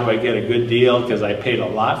it? How do I get a good deal? Because I paid a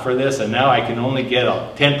lot for this, and now I can only get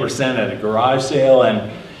a 10% at a garage sale, and,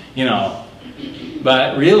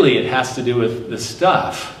 but really it has to do with the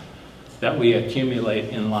stuff that we accumulate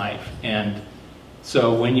in life. And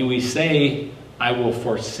so when we say, I will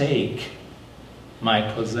forsake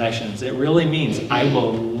my possessions, it really means I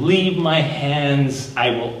will leave my hands,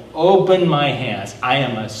 I will open my hands. I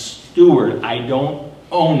am a steward. I don't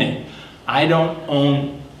own it. I don't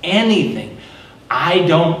own anything. I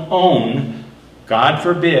don't own, God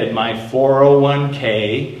forbid, my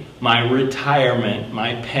 401k, my retirement,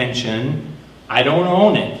 my pension. I don't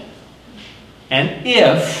own it. And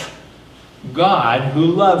if God, who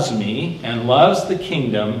loves me and loves the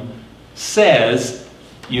kingdom, says,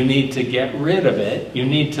 You need to get rid of it. You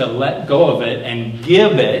need to let go of it and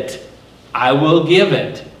give it. I will give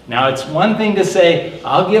it. Now, it's one thing to say,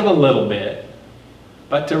 I'll give a little bit,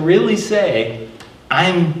 but to really say,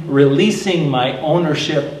 I'm releasing my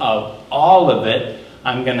ownership of all of it.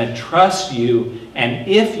 I'm going to trust you, and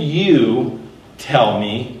if you tell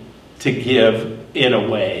me to give it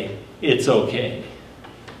away, it's okay.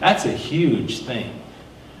 That's a huge thing.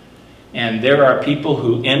 And there are people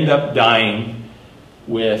who end up dying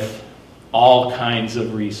with all kinds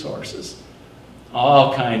of resources,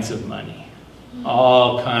 all kinds of money,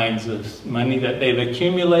 all kinds of money that they've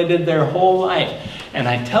accumulated their whole life. And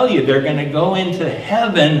I tell you, they're going to go into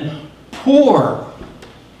heaven poor,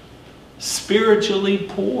 spiritually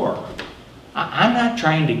poor. I'm not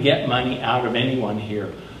trying to get money out of anyone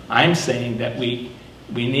here. I'm saying that we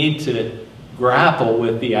need to grapple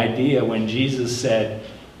with the idea when Jesus said,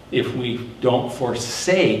 if we don't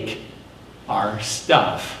forsake our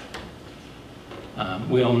stuff,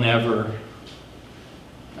 we'll never...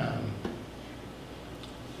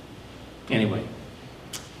 Anyway,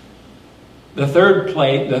 the third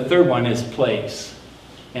one is place.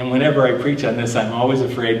 And whenever I preach on this, I'm always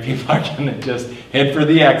afraid people are going to just head for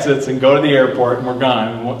the exits and go to the airport and we're gone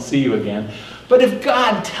and we won't see you again. But if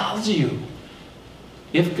God tells you,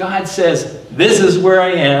 if God says, this is where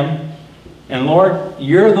I am, and Lord,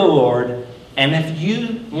 you're the Lord, and if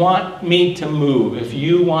you want me to move, if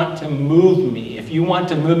you want to move me, if you want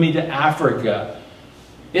to move me to Africa,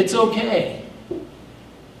 it's okay.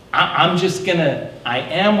 I'm just going to, I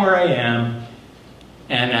am where I am,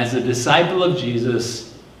 and as a disciple of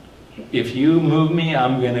Jesus, if you move me,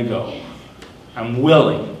 I'm going to go. I'm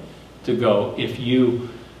willing to go if you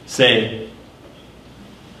say,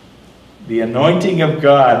 the anointing of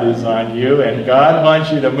God is on you, and God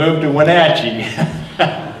wants you to move to Wenatchee.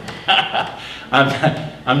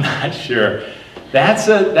 I'm not sure. That's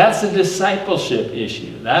a discipleship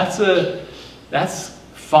issue. That's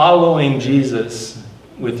following Jesus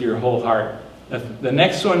with your whole heart. The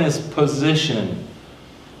next one is position.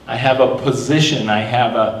 I have a position. I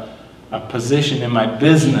have a position in my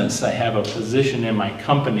business. I have a position in my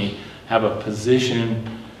company. I have a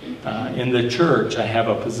position in the church. I have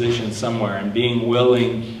a position somewhere. And being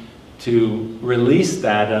willing to release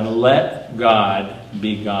that and let God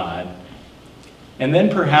be God. And then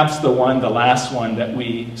perhaps the last one that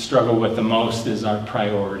we struggle with the most is our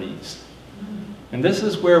priorities. And this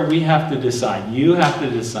is where we have to decide. You have to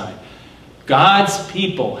decide. God's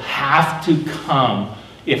people have to come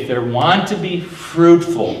if they want to be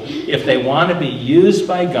fruitful, if they want to be used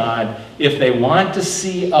by God, if they want to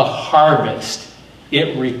see a harvest.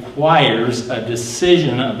 It requires a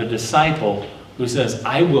decision of a disciple who says,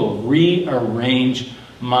 I will rearrange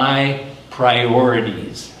my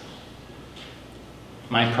priorities.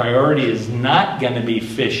 My priority is not going to be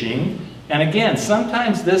fishing. And again,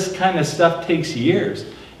 sometimes this kind of stuff takes years.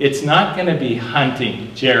 It's not going to be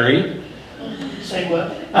hunting, Jerry. Say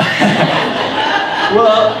what?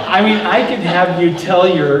 Well, I mean, I could have you tell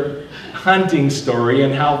your hunting story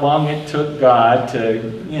and how long it took God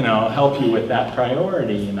to, help you with that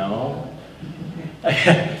priority,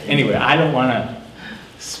 Anyway, I don't want to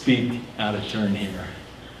speak out of turn here.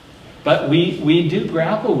 But we do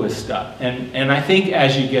grapple with stuff. And I think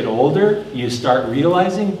as you get older, you start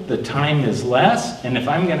realizing the time is less. And if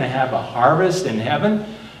I'm going to have a harvest in heaven,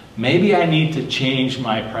 maybe I need to change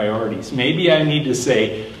my priorities. Maybe I need to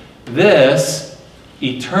say, this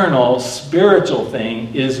eternal, spiritual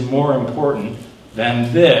thing is more important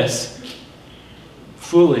than this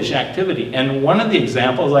foolish activity. And one of the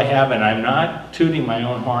examples I have, and I'm not tooting my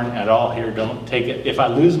own horn at all here, don't take it. If I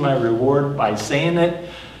lose my reward by saying it,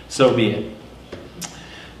 so be it.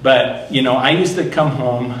 But, I used to come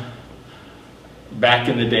home back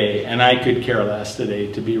in the day, and I could care less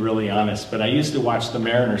today, to be really honest, but I used to watch the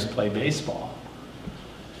Mariners play baseball.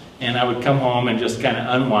 And I would come home and just kind of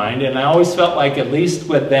unwind, and I always felt like, at least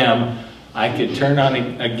with them, I could turn on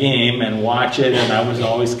a game and watch it, and I was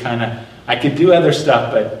always I could do other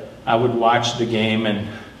stuff, but I would watch the game and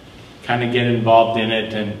kind of get involved in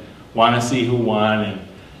it and want to see who won and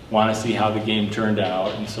want to see how the game turned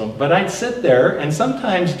out. And so, but I'd sit there, and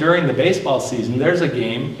sometimes during the baseball season, there's a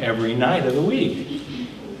game every night of the week.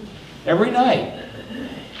 Every night.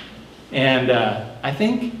 And I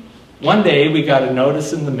think one day we got a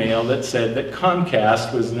notice in the mail that said that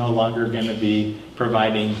Comcast was no longer going to be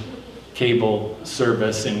providing cable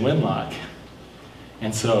service in Winlock.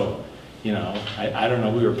 And so, I don't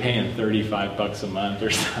know, we were paying $35 a month or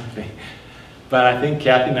something. But I think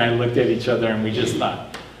Kathy and I looked at each other and we just thought,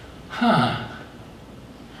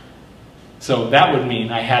 so that would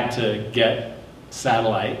mean I had to get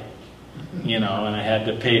satellite you know, and I had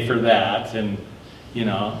to pay for that, and, you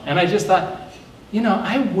know, and I just thought, you know,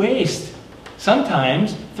 I waste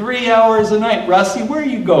sometimes 3 hours a night. Rusty, where are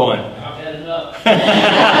you going? I'm heading up.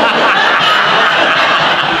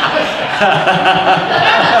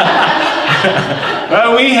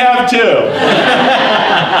 Well, we have too.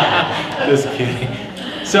 Just kidding.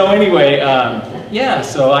 So anyway, yeah,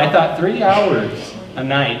 so I thought 3 hours a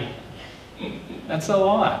night, that's a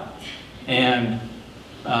lot. And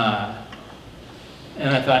I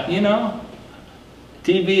thought, you know,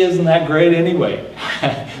 TV isn't that great anyway.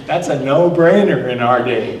 That's a no-brainer in our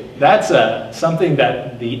day. That's something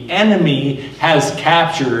that the enemy has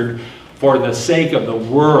captured for the sake of the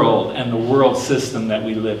world and the world system that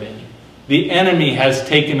we live in. The enemy has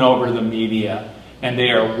taken over the media, and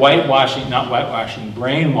they are whitewashing, not whitewashing,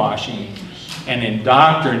 brainwashing and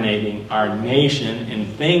indoctrinating our nation in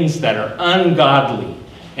things that are ungodly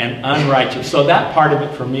and unrighteous. So that part of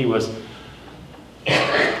it for me was,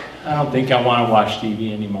 I don't think I want to watch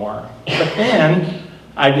TV anymore. But then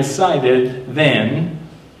I decided then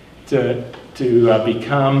to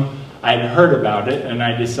become, I'd heard about it, and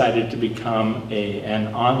I decided to become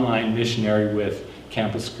an online missionary with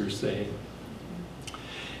Campus Crusade.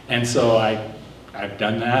 And so I've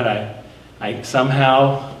done that. I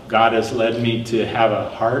somehow, God has led me to have a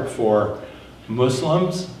heart for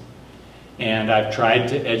Muslims, and I've tried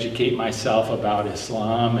to educate myself about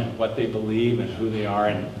Islam and what they believe and who they are.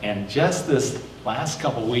 And just this last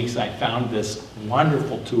couple weeks, I found this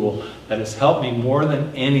wonderful tool that has helped me more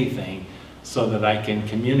than anything so that I can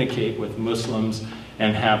communicate with Muslims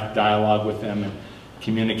and have dialogue with them and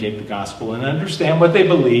communicate the gospel and understand what they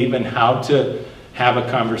believe and how to have a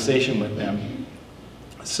conversation with them.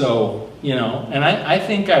 So, you know, and I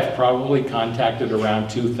think I've probably contacted around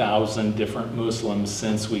 2,000 different Muslims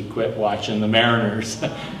since we quit watching the Mariners.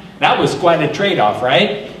 That was quite a trade-off,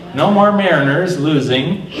 right? No more Mariners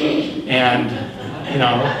losing, and, you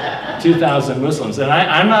know, 2,000 Muslims. And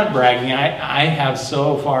I'm not bragging. I have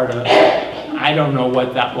so far to, I don't know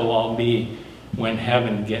what that will all be when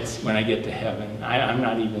I get to heaven. I'm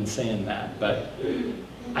not even saying that, but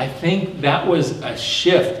I think that was a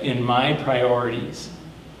shift in my priorities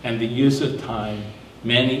and the use of time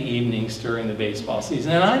many evenings during the baseball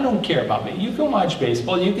season. And I don't care about me. You can watch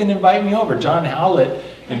baseball. You can invite me over. John Howlett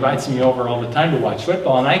invites me over all the time to watch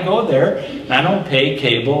football, and I go there, and I don't pay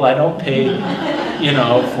cable. I don't pay, you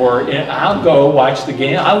know, for it. I'll go watch the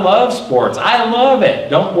game. I love sports. I love it.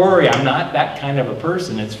 Don't worry. I'm not that kind of a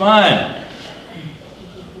person. It's fun.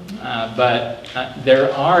 But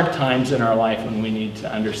there are times in our life when we need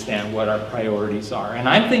to understand what our priorities are. And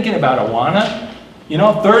I'm thinking about Awana. You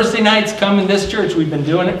know, Thursday nights come in this church. We've been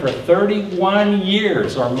doing it for 31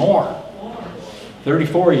 years or more.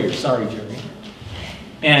 34 years, sorry, Jerry.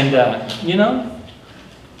 And, you know,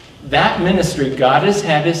 that ministry, God has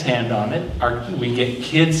had his hand on it. We get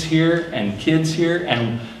kids here,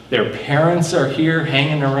 and their parents are here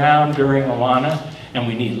hanging around during Awana. And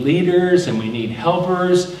we need leaders, and we need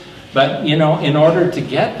helpers. But, you know, in order to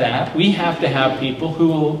get that, we have to have people who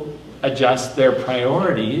will adjust their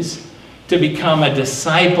priorities to become a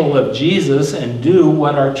disciple of Jesus and do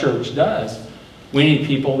what our church does. We need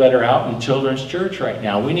people that are out in children's church right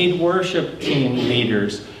now. We need worship team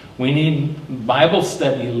leaders. We need Bible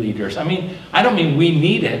study leaders. I mean, I don't mean we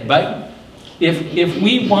need it, but if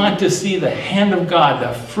we want to see the hand of God,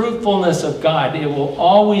 the fruitfulness of God, it will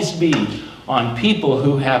always be on people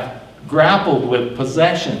who have grappled with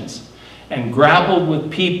possessions and grappled with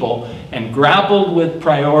people and grappled with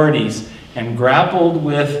priorities and grappled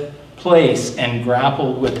with place and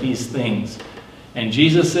grappled with these things. And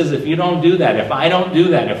Jesus says, if you don't do that, if I don't do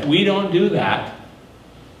that, if we don't do that,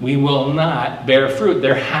 we will not bear fruit.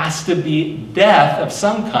 There has to be death of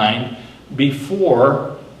some kind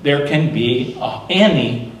before there can be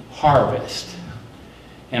any harvest.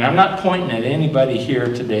 And I'm not pointing at anybody here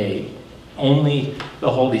today. Only the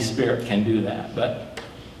Holy Spirit can do that. But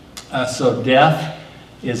so death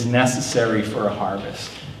is necessary for a harvest.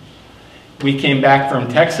 We came back from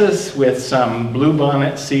Texas with some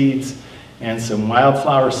bluebonnet seeds and some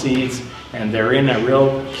wildflower seeds, and they're in a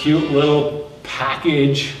real cute little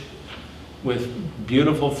package with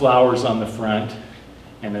beautiful flowers on the front.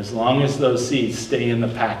 And as long as those seeds stay in the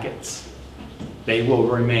packets, they will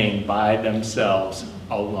remain by themselves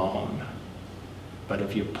alone. But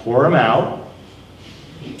if you pour them out,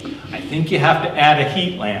 I think you have to add a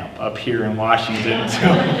heat lamp up here in Washington. So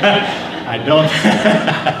I don't.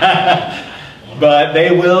 But they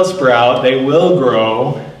will sprout, they will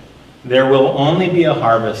grow. There will only be a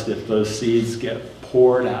harvest if those seeds get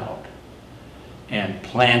poured out and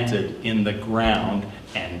planted in the ground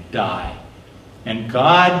and die. And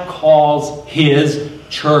God calls his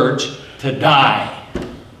church to die.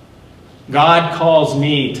 God calls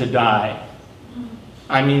me to die.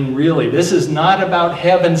 I mean, really, this is not about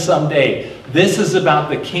heaven someday. This is about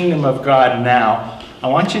the kingdom of God now. I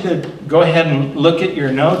want you to go ahead and look at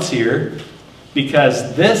your notes here,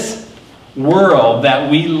 because this world that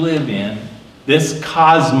we live in, this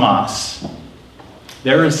cosmos,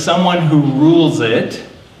 there is someone who rules it,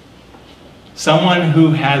 someone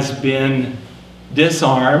who has been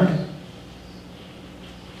disarmed,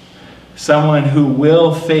 someone who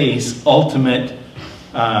will face ultimate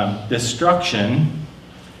destruction.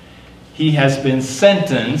 He has been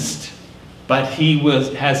sentenced, but he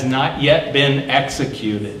has not yet been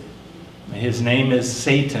executed. His name is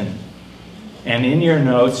Satan. And in your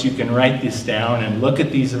notes, you can write this down and look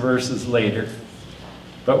at these verses later.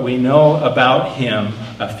 But we know about him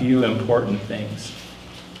a few important things.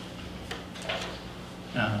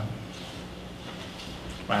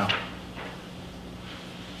 Wow.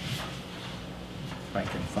 If I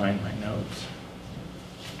can find my notes.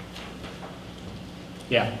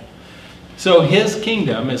 Yeah. So his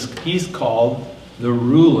kingdom he's called the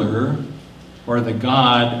ruler or the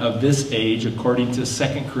God of this age, according to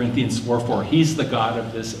 2 Corinthians 4:4. He's the God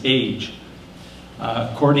of this age.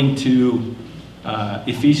 According to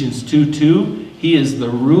Ephesians 2:2, he is the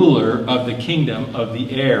ruler of the kingdom of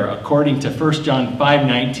the air. According to 1 John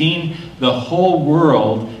 5:19, the whole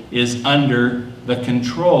world is under the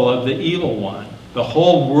control of the evil one. The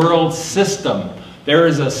whole world system. There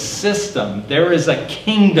is a system. There is a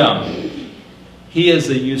kingdom. He is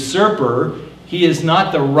a usurper. He is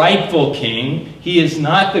not the rightful king. He is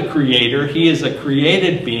not the creator. He is a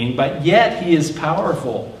created being, but yet he is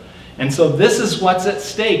powerful. And so this is what's at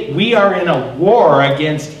stake. We are in a war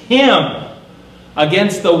against him,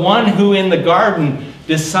 against the one who in the garden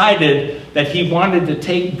decided that he wanted to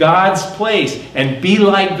take God's place and be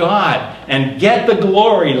like God and get the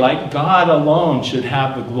glory like God alone should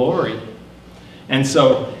have the glory. And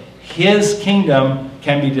so his kingdom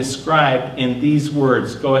can be described in these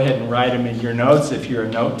words. Go ahead and write them in your notes if you're a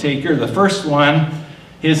note taker. The first one,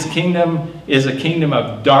 his kingdom is a kingdom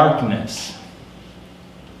of darkness.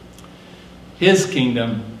 His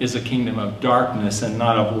kingdom is a kingdom of darkness and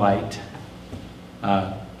not of light.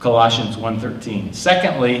 Colossians 1:13.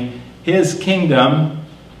 Secondly, his kingdom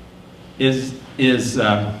is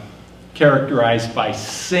characterized by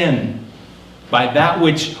sin, by that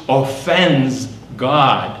which offends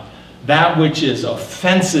God, that which is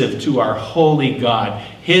offensive to our holy God.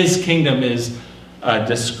 His kingdom is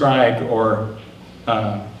described or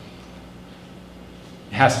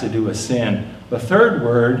has to do with sin. The third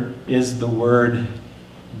word is the word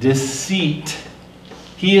deceit.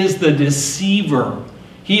 He is the deceiver.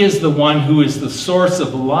 He is the one who is the source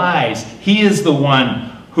of lies. He is the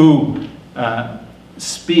one who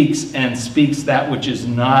speaks that which is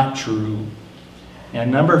not true.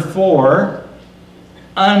 And number 4,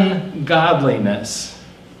 ungodliness.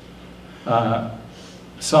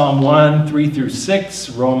 Psalm 1, 3-6,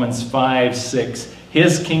 Romans 5, 6.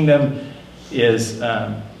 His kingdom is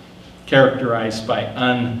characterized by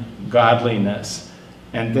ungodliness.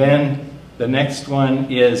 And then the next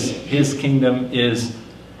one is his kingdom is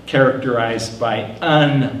characterized by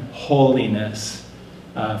unholiness.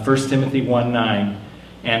 1 Timothy 1:9.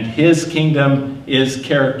 And his kingdom is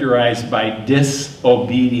characterized by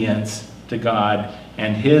disobedience to God.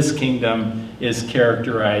 And his kingdom is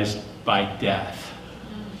characterized by death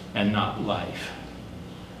and not life.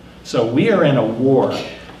 So we are in a war.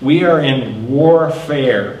 We are in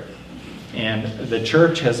warfare. And the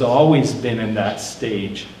church has always been in that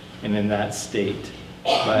stage and in that state.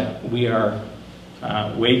 But we are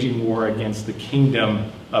waging war against the kingdom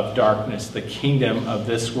of darkness, the kingdom of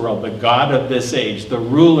this world, the God of this age, the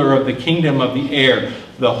ruler of the kingdom of the air.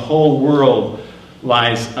 The whole world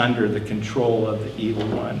lies under the control of the evil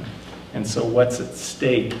one. And so what's at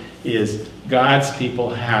stake is God's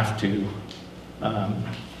people have to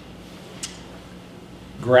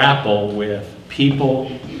grapple with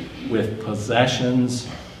people, with possessions,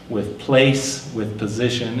 with place, with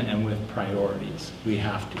position, and with priorities. We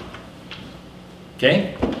have to.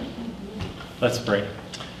 Okay? Let's pray.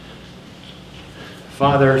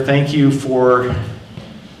 Father, thank you for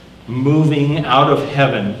moving out of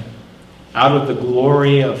heaven, out of the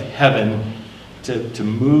glory of heaven, to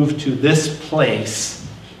move to this place.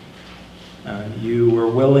 You were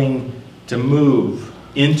willing to move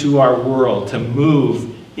into our world, to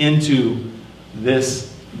move into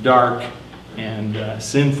this dark and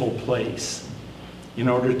sinful place in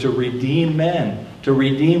order to redeem men, to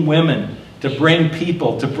redeem women, to bring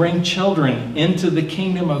people, to bring children into the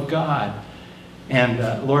kingdom of God.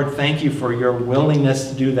 And Lord, thank you for your willingness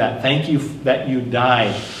to do that. Thank you that you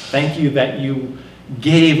died. Thank you that you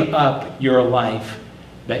gave up your life.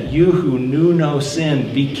 That you who knew no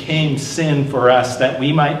sin became sin for us, that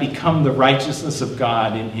we might become the righteousness of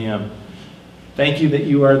God in him. Thank you that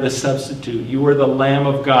you are the substitute. You are the Lamb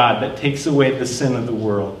of God that takes away the sin of the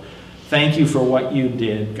world. Thank you for what you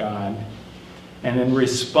did, God. And in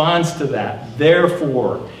response to that,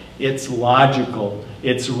 therefore, it's logical,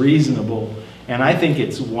 it's reasonable, and I think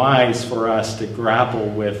it's wise for us to grapple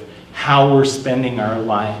with how we're spending our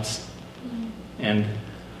lives. And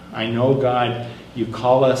I know, God, you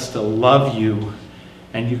call us to love you,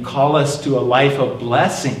 and you call us to a life of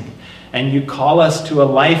blessing, and you call us to a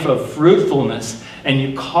life of fruitfulness, and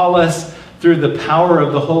you call us through the power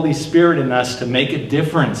of the Holy Spirit in us to make a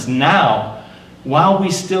difference now, while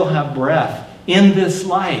we still have breath in this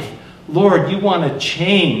life. Lord, you want to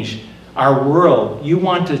change our world. You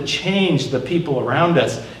want to change the people around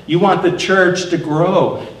us. You want the church to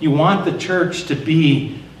grow. You want the church to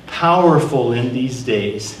be powerful in these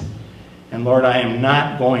days. And Lord, I am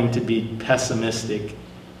not going to be pessimistic.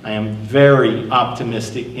 I am very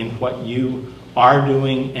optimistic in what you are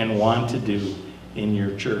doing and want to do in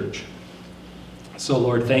your church. So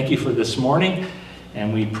Lord, thank you for this morning,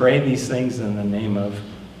 and we pray these things in the name of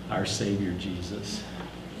our Savior Jesus.